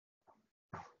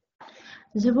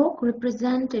The work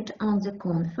represented on the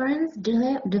conference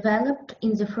developed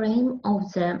in the frame of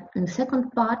the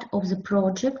second part of the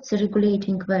project, the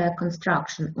regulating weir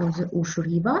construction on the Ush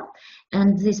River,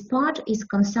 and this part is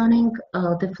concerning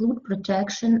the flood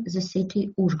protection the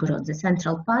city Uzhgorod, the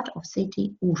central part of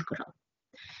city Uzhgorod.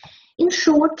 In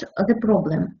short, the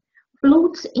problem.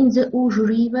 Floods in the Ush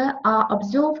River are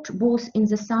observed both in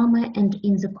the summer and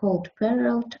in the cold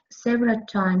period several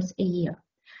times a year.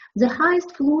 The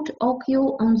highest flood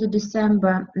occurred on the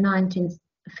December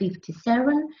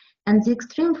 1957, and the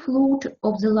extreme flood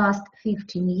of the last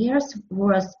 15 years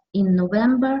was in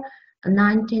November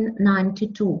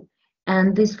 1992,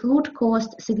 and this flood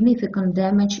caused significant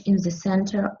damage in the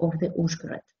center of the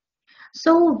Uzhgorod.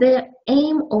 So the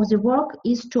aim of the work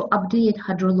is to update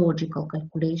hydrological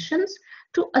calculations,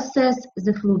 to assess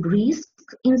the flood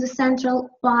risks in the central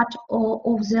part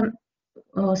of the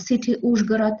city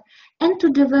Uzhgorod, and to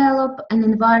develop an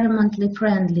environmentally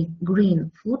friendly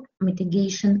green flood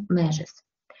mitigation measures.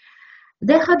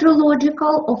 The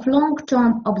hydrological of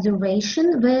long-term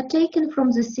observation were taken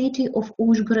from the city of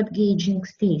Uzhgorod gauging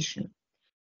station,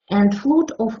 and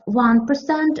flood of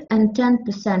 1% and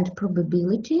 10%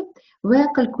 probability were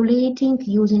calculating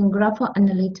using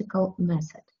grapho-analytical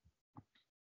method.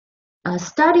 A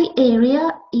study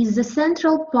area is the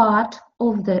central part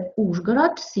of the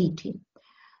Uzhgorod city.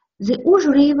 The Ush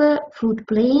River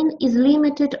floodplain is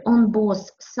limited on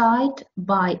both sides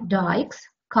by dikes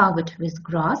covered with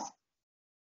grass.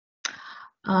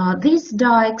 These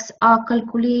dikes are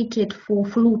calculated for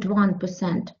flood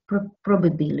 1%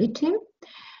 probability,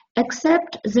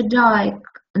 except the dike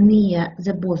near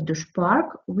the Bozdosh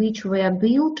Park, which were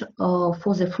built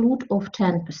for the flood of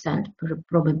 10%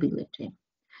 probability.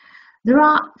 There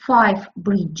are 5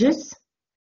 bridges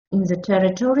in the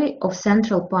territory of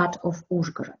central part of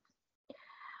Uzhgorod.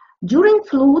 During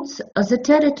floods, the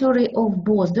territory of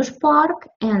Bozdosh Park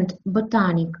and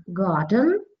Botanic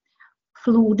Garden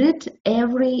flooded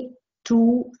every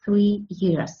 2-3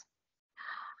 years.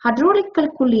 Hydraulic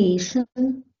calculation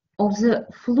of the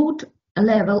flood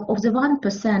level of the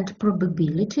 1%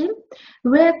 probability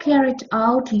were carried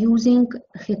out using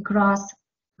HECRAS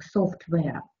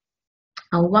software,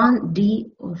 a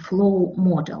 1D flow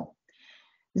model.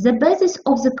 The basis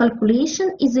of the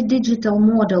calculation is a digital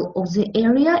model of the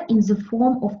area in the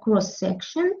form of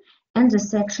cross-section and the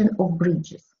section of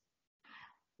bridges.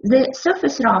 The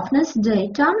surface roughness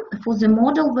data for the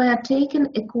model were taken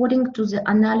according to the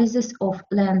analysis of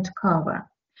land cover.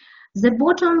 The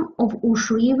bottom of Ush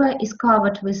River is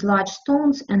covered with large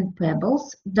stones and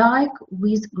pebbles, dike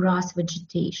with grass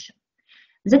vegetation.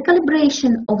 The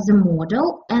calibration of the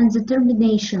model and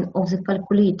determination of the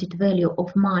calculated value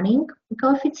of Manning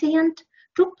coefficient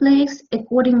took place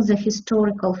according to the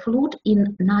historical flood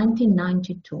in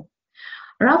 1992.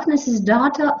 Roughness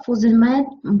data for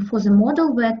the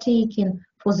model were taken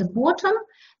for the bottom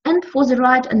and for the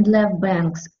right and left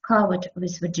banks covered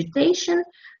with vegetation,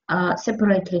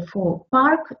 separately for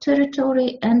park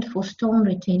territory and for stone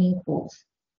retaining walls.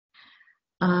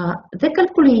 The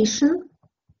calculation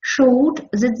showed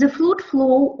that the flood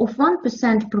flow of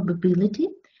 1% probability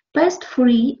passed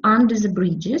free under the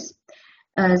bridges.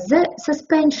 The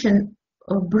suspension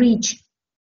bridge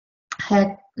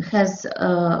has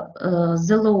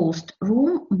the lowest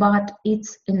room, but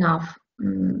it's enough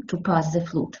to pass the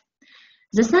flood.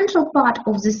 The central part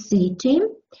of the city,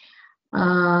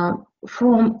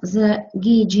 from the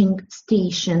gauging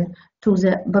station to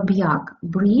the Babyak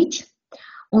bridge,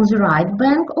 on the right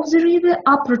bank of the river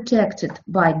are protected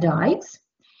by dikes.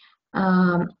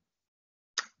 The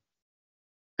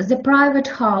private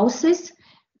houses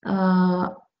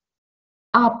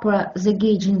upper the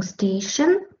gauging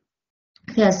station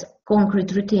has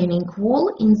concrete retaining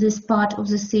wall in this part of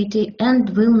the city and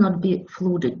will not be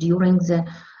flooded during the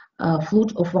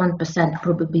flood of 1%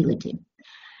 probability.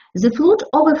 The flood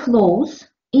overflows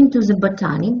into the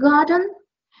Botanic Garden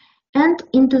and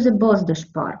into the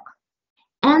Bozdosh Park,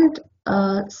 and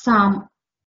some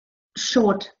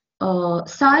short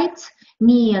sites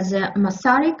near the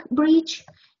Masaryk Bridge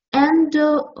and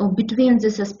between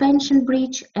the suspension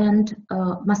bridge and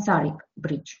Masaryk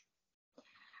Bridge.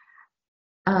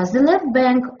 The left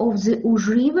bank of the Ush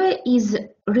River is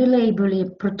reliably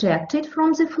protected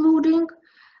from the flooding,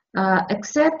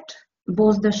 except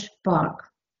Bozdosh Park.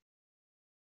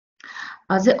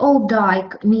 The old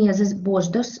dike near the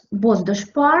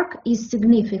Bozdosh Park is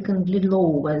significantly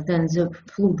lower than the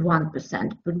flood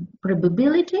 1%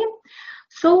 probability,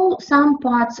 so some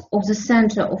parts of the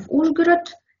center of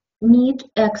Uzhgorod need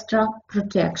extra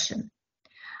protection.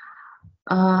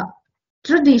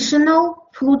 Traditional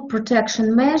flood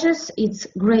protection measures, it's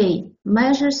gray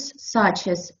measures such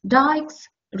as dikes,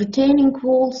 retaining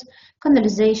walls,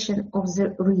 canalization of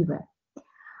the river.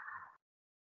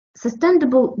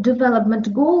 Sustainable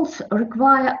development goals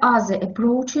require other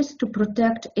approaches to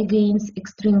protect against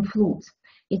extreme floods.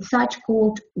 It's such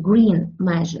called green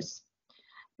measures.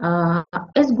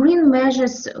 As green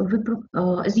measures,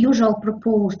 as usual,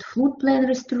 proposed floodplain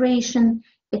restoration,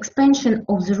 expansion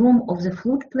of the room of the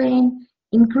floodplain,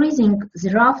 increasing the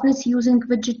roughness using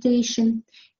vegetation,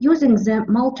 using the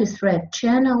multi-thread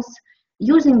channels,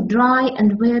 using dry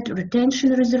and wet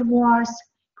retention reservoirs,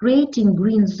 creating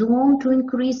green zone to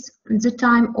increase the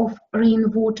time of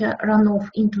rainwater runoff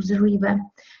into the river,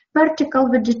 vertical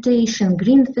vegetation,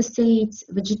 green facades,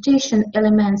 vegetation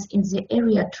elements in the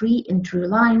area tree and tree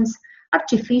lines,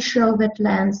 artificial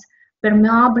wetlands,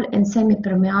 permeable and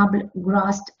semi-permeable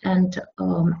grassed and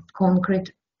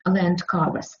concrete land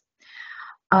covers.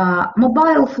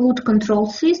 Mobile flood control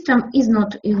system is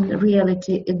not in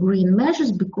reality a green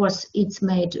measure because it's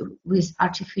made with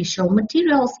artificial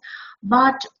materials,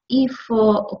 but if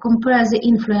compare the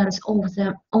influence of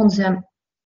on the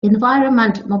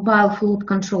environment, mobile flood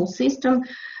control system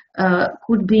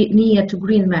could be near to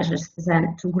green measures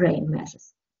than to gray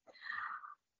measures.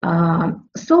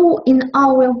 So in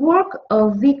our work,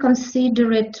 we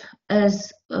consider it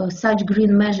as such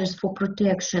green measures for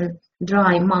protection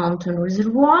dry mountain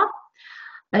reservoir.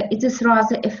 It is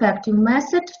rather effective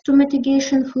method to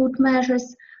mitigation flood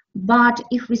measures, but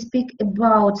if we speak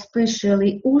about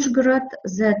especially Uzhgorod,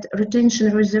 that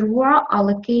retention reservoir are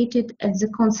located at the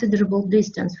considerable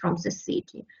distance from the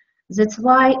city. That's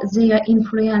why their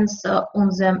influence on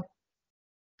the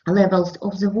levels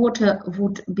of the water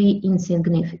would be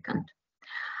insignificant.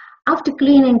 After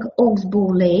cleaning oxbow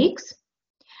lakes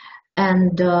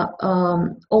and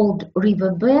old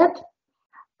riverbed,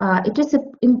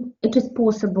 it is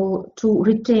possible to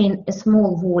retain a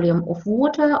small volume of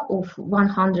water of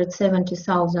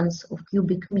 170,000 of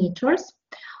cubic meters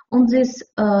on this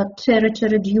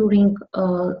territory during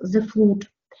the flood.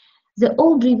 The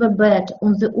old riverbed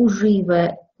on the Uj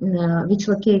River, which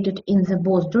located in the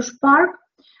Bozdush Park,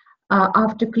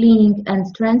 after cleaning and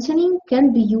strengthening,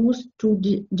 can be used to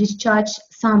discharge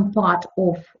some part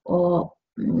of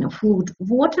flood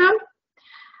water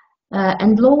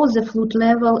and lower the flood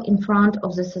level in front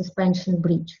of the suspension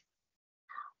bridge.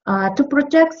 To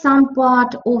protect some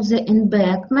part of the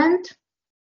embankment,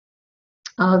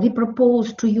 we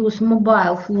propose to use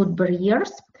mobile flood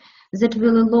barriers that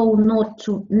will allow not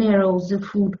to narrow the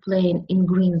floodplain in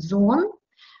green zone,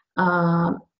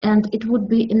 and it would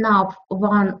be enough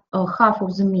 1/2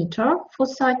 of the meter for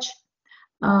such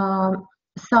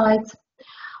sites.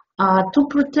 To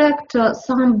protect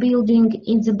some building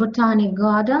in the Botanic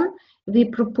Garden, we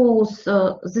propose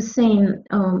the same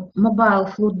mobile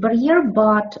flood barrier,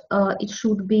 but it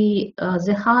should be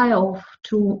the height of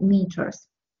 2 meters.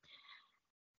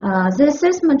 The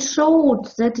assessment showed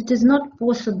that it is not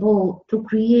possible to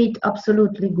create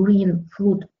absolutely green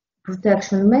flood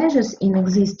protection measures in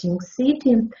existing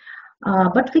city,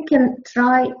 but we can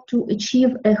try to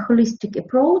achieve a holistic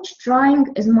approach, trying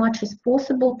as much as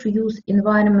possible to use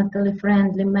environmentally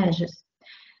friendly measures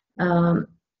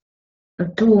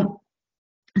to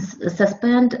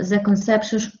suspend the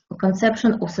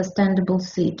conception of sustainable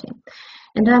city.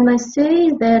 And I must say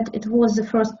that it was the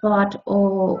first part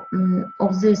of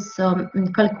this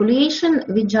calculation.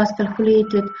 We just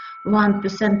calculated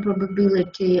 1%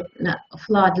 probability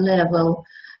flood level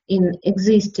in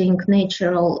existing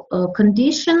natural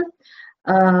condition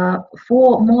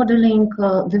for modeling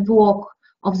the work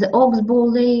of the Oxbow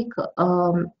Lake,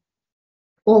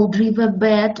 old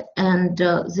riverbed, and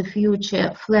the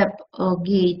future flap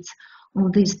gates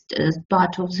on this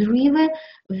part of the river.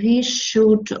 We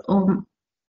should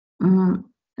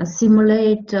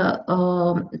simulate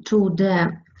to the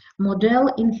model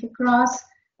in HICRAS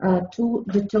to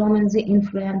determine the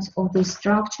influence of these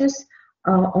structures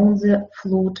on the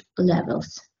flood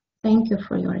levels. Thank you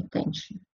for your attention.